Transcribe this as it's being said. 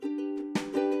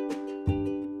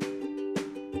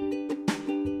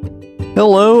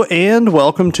Hello and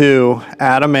welcome to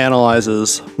Adam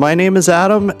Analyzes. My name is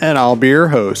Adam and I'll be your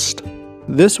host.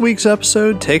 This week's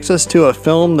episode takes us to a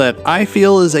film that I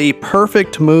feel is a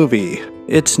perfect movie.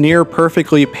 It's near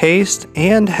perfectly paced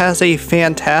and has a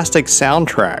fantastic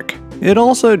soundtrack. It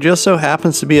also just so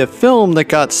happens to be a film that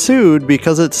got sued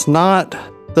because it's not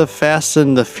The Fast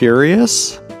and the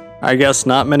Furious. I guess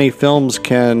not many films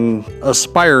can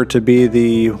aspire to be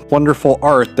the wonderful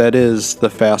art that is The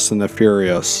Fast and the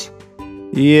Furious.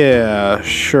 Yeah,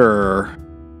 sure.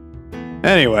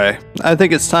 Anyway, I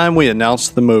think it's time we announce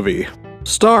the movie.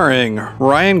 Starring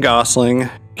Ryan Gosling,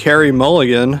 Carey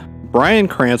Mulligan, Bryan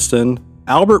Cranston,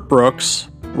 Albert Brooks,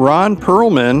 Ron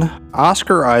Perlman,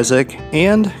 Oscar Isaac,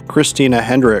 and Christina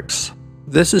Hendricks.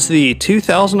 This is the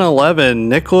 2011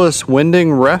 Nicholas Winding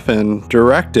Refn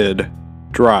directed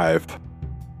Drive.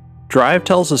 Drive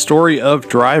tells the story of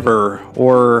Driver,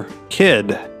 or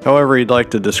Kid, however you'd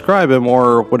like to describe him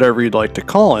or whatever you'd like to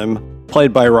call him,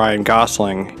 played by Ryan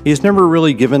Gosling. He's never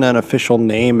really given an official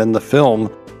name in the film,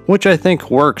 which I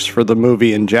think works for the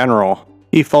movie in general.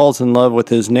 He falls in love with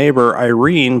his neighbor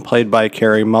Irene, played by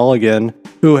Carey Mulligan,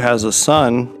 who has a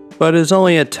son, but is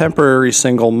only a temporary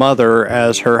single mother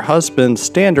as her husband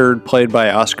Standard, played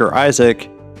by Oscar Isaac,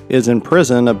 is in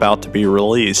prison about to be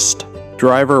released.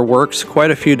 Driver works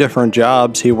quite a few different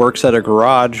jobs. He works at a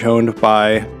garage owned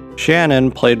by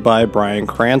Shannon, played by Bryan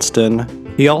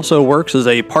Cranston. He also works as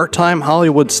a part-time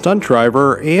Hollywood stunt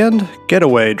driver and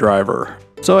getaway driver.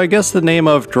 So I guess the name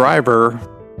of Driver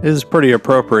is pretty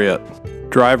appropriate.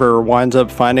 Driver winds up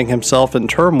finding himself in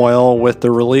turmoil with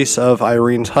the release of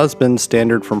Irene's husband,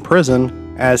 Standard, from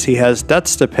prison, as he has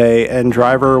debts to pay and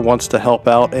Driver wants to help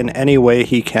out in any way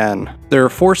he can. They're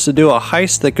forced to do a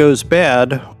heist that goes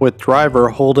bad, with Driver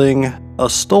holding a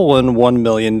stolen $1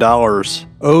 million,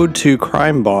 owed to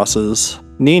crime bosses,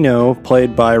 Nino,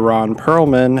 played by Ron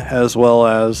Perlman, as well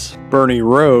as Bernie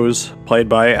Rose, played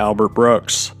by Albert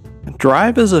Brooks.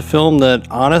 Drive is a film that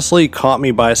honestly caught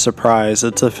me by surprise.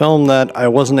 It's a film that I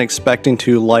wasn't expecting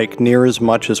to like near as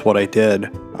much as what I did.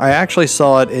 I actually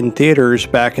saw it in theaters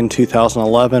back in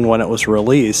 2011 when it was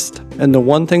released, and the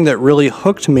one thing that really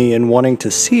hooked me in wanting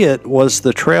to see it was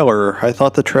the trailer. I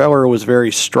thought the trailer was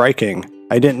very striking.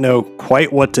 I didn't know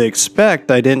quite what to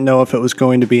expect. I didn't know if it was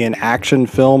going to be an action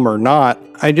film or not.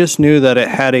 I just knew that it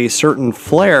had a certain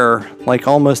flair, like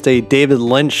almost a David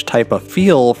Lynch type of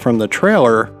feel from the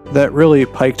trailer, that really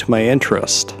piqued my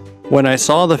interest. When I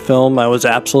saw the film, I was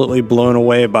absolutely blown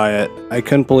away by it. I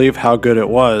couldn't believe how good it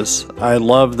was. I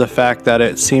loved the fact that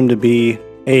it seemed to be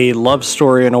a love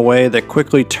story in a way that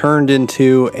quickly turned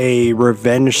into a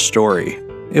revenge story.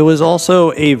 It was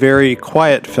also a very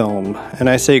quiet film, and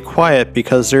I say quiet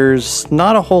because there's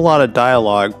not a whole lot of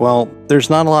dialogue. Well, there's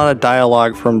not a lot of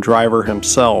dialogue from Driver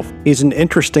himself. He's an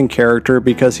interesting character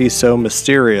because he's so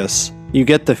mysterious. You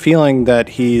get the feeling that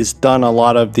he's done a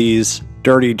lot of these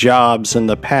dirty jobs in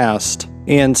the past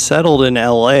and settled in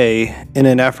LA in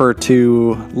an effort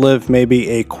to live maybe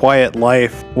a quiet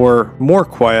life or more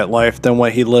quiet life than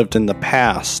what he lived in the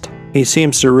past. He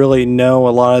seems to really know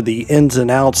a lot of the ins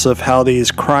and outs of how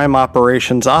these crime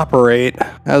operations operate,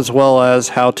 as well as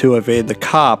how to evade the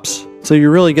cops. So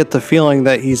you really get the feeling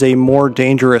that he's a more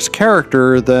dangerous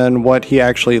character than what he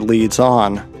actually leads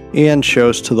on and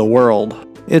shows to the world.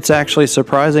 It's actually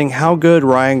surprising how good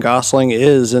Ryan Gosling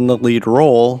is in the lead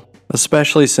role,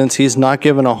 especially since he's not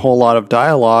given a whole lot of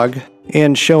dialogue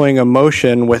and showing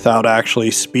emotion without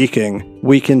actually speaking.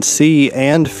 We can see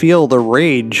and feel the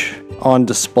rage on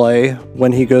display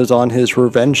when he goes on his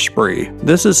revenge spree.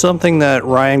 This is something that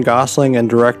Ryan Gosling and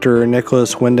director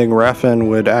Nicholas Winding Refn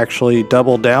would actually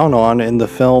double down on in the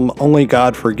film Only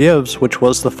God Forgives, which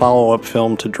was the follow-up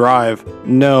film to Drive.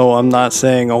 No, I'm not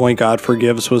saying Only God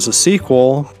Forgives was a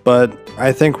sequel, but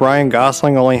I think Ryan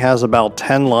Gosling only has about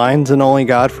 10 lines in Only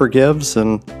God Forgives,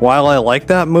 and while I like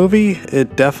that movie,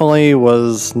 it definitely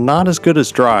was not as good as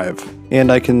Drive. And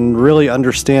I can really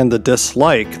understand the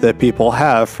dislike that people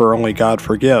have for Only God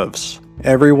Forgives.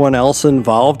 Everyone else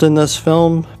involved in this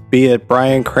film, be it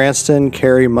Bryan Cranston,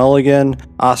 Carey Mulligan,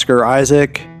 Oscar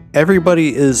Isaac,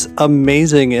 everybody is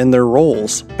amazing in their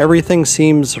roles. Everything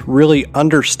seems really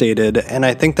understated, and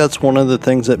I think that's one of the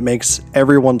things that makes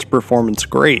everyone's performance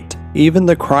great. Even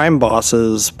the crime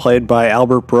bosses, played by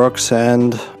Albert Brooks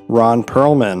and Ron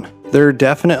Perlman, they're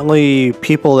definitely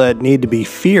people that need to be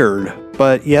feared,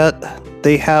 but yet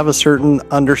they have a certain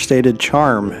understated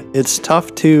charm. It's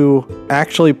tough to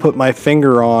actually put my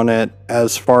finger on it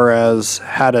as far as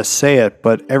how to say it,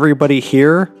 but everybody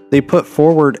here, they put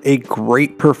forward a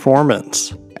great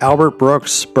performance. Albert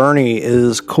Brooks' Bernie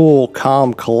is cool,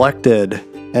 calm, collected,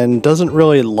 and doesn't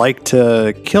really like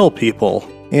to kill people.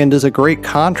 and is a great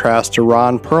contrast to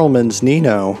Ron Perlman's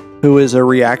Nino, who is a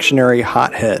reactionary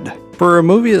hothead. For a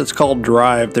movie that's called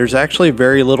Drive, there's actually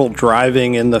very little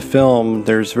driving in the film.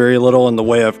 There's very little in the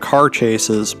way of car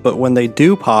chases, but when they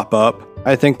do pop up,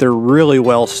 I think they're really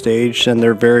well staged and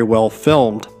they're very well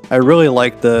filmed. I really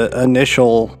like the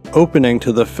initial opening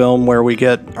to the film where we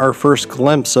get our first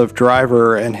glimpse of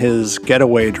Driver and his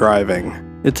getaway driving.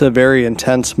 It's a very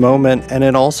intense moment, and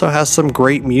it also has some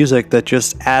great music that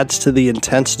just adds to the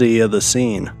intensity of the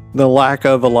scene. The lack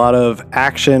of a lot of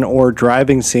action or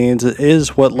driving scenes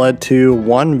is what led to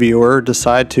one viewer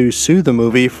decide to sue the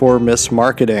movie for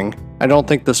mismarketing. I don't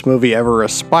think this movie ever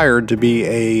aspired to be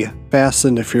a Fast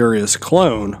and the Furious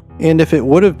clone, and if it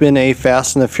would have been a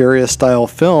Fast and the Furious style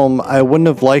film, I wouldn't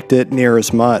have liked it near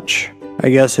as much. I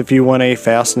guess if you want a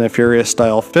Fast and the Furious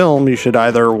style film, you should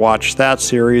either watch that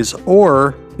series,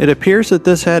 or it appears that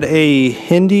this had a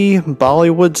Hindi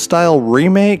Bollywood style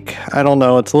remake. I don't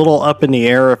know, it's a little up in the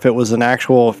air if it was an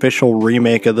actual official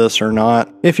remake of this or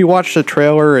not. If you watch the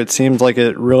trailer, it seems like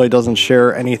it really doesn't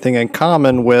share anything in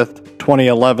common with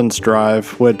 2011's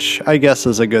Drive, which I guess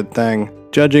is a good thing.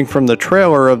 Judging from the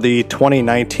trailer of the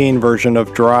 2019 version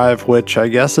of Drive, which I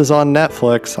guess is on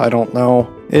Netflix, I don't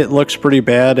know, it looks pretty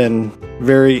bad and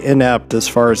very inept as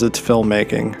far as its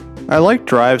filmmaking. I like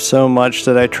Drive so much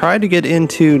that I tried to get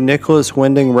into Nicholas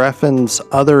Winding Refn's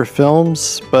other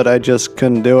films, but I just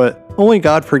couldn't do it. Only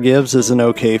God Forgives is an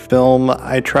okay film.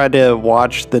 I tried to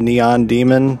watch The Neon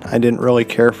Demon. I didn't really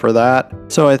care for that.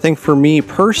 So I think for me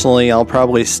personally, I'll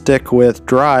probably stick with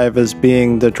Drive as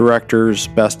being the director's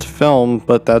best film,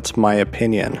 but that's my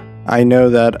opinion. I know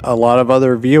that a lot of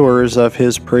other viewers of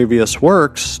his previous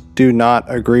works do not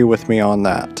agree with me on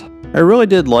that. I really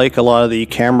did like a lot of the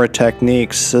camera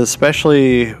techniques,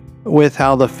 especially with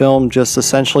how the film just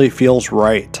essentially feels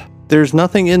right. There's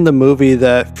nothing in the movie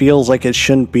that feels like it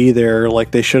shouldn't be there,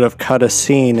 like they should have cut a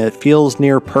scene. It feels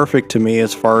near perfect to me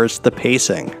as far as the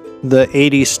pacing. The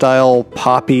 80s style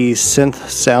poppy synth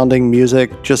sounding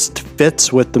music just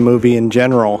fits with the movie in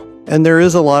general. And there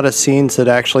is a lot of scenes that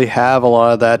actually have a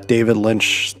lot of that David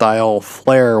Lynch style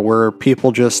flair where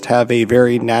people just have a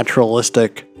very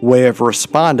naturalistic way of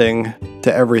responding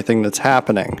to everything that's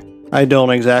happening. I don't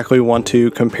exactly want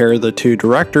to compare the two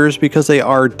directors because they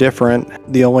are different.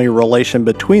 The only relation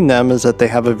between them is that they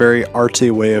have a very artsy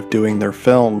way of doing their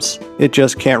films. It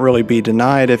just can't really be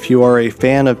denied. If you are a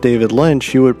fan of David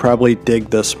Lynch, you would probably dig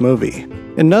this movie.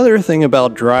 Another thing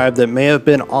about Drive that may have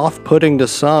been off-putting to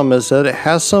some is that it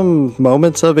has some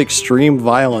moments of extreme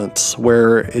violence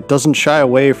where it doesn't shy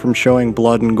away from showing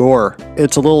blood and gore.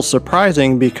 It's a little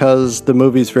surprising because the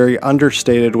movie's very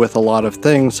understated with a lot of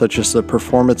things such as the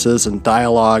performances and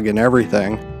dialogue and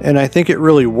everything. And I think it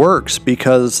really works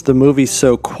because the movie's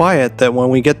so quiet that when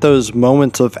we get those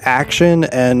moments of action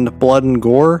and blood and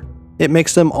gore, it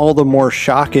makes them all the more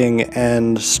shocking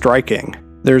and striking.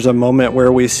 There's a moment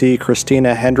where we see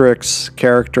Christina Hendricks'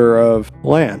 character of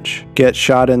Blanche get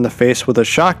shot in the face with a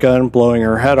shotgun, blowing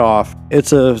her head off.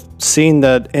 It's a scene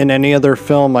that in any other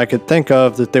film I could think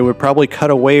of that they would probably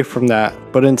cut away from that,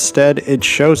 but instead it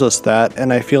shows us that,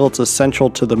 and I feel it's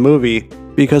essential to the movie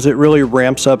because it really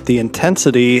ramps up the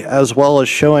intensity as well as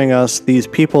showing us these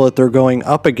people that they're going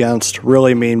up against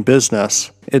really mean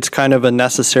business. It's kind of a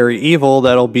necessary evil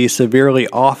that'll be severely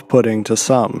off-putting to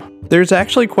some. There's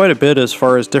actually quite a bit as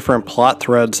far as different plot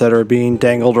threads that are being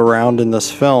dangled around in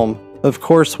this film. Of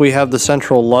course, we have the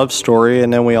central love story,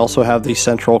 and then we also have the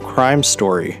central crime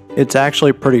story. It's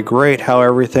actually pretty great how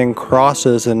everything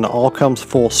crosses and all comes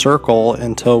full circle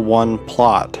into one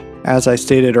plot. As I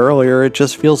stated earlier, it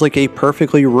just feels like a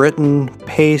perfectly written,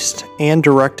 paced, and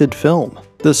directed film.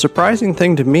 The surprising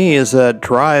thing to me is that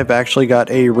Drive actually got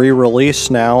a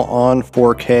re-release now on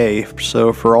 4K,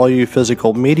 so for all you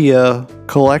physical media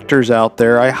collectors out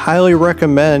there, I highly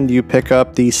recommend you pick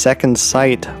up the Second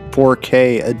Sight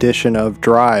 4K edition of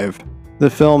Drive. The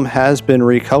film has been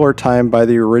recolor timed by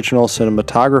the original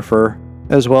cinematographer,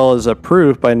 as well as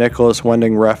approved by Nicholas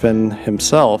Winding Refn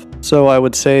himself, so I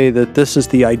would say that this is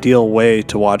the ideal way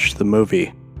to watch the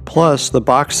movie. Plus, the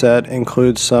box set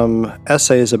includes some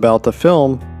essays about the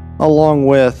film, along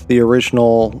with the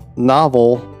original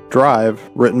novel, Drive,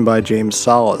 written by James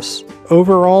Salas.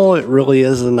 Overall, it really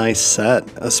is a nice set,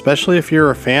 especially if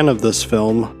you're a fan of this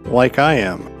film, like I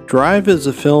am. Drive is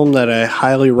a film that I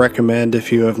highly recommend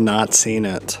if you have not seen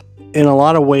it. In a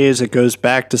lot of ways, it goes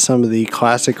back to some of the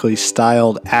classically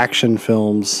styled action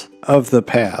films of the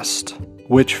past,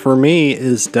 which for me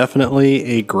is definitely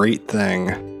a great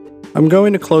thing. I'm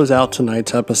going to close out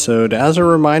tonight's episode. As a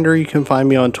reminder, you can find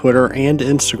me on Twitter and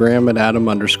Instagram at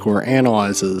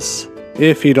Adam_analyzes.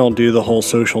 If you don't do the whole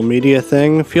social media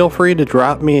thing, feel free to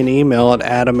drop me an email at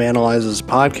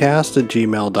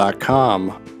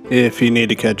adamanalyzespodcast@gmail.com. If you need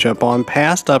to catch up on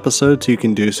past episodes, you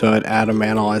can do so at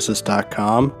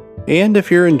adamanalyzes.com. And if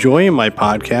you're enjoying my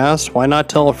podcast, why not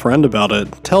tell a friend about it?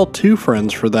 Tell 2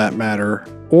 friends for that matter.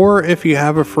 Or if you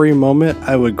have a free moment,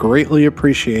 I would greatly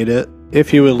appreciate it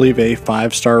if you would leave a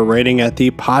 5-star rating at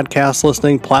the podcast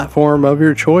listening platform of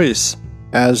your choice,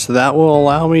 as that will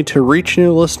allow me to reach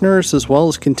new listeners as well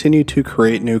as continue to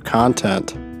create new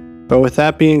content. But with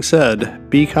that being said,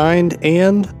 be kind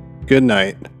and good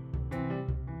night.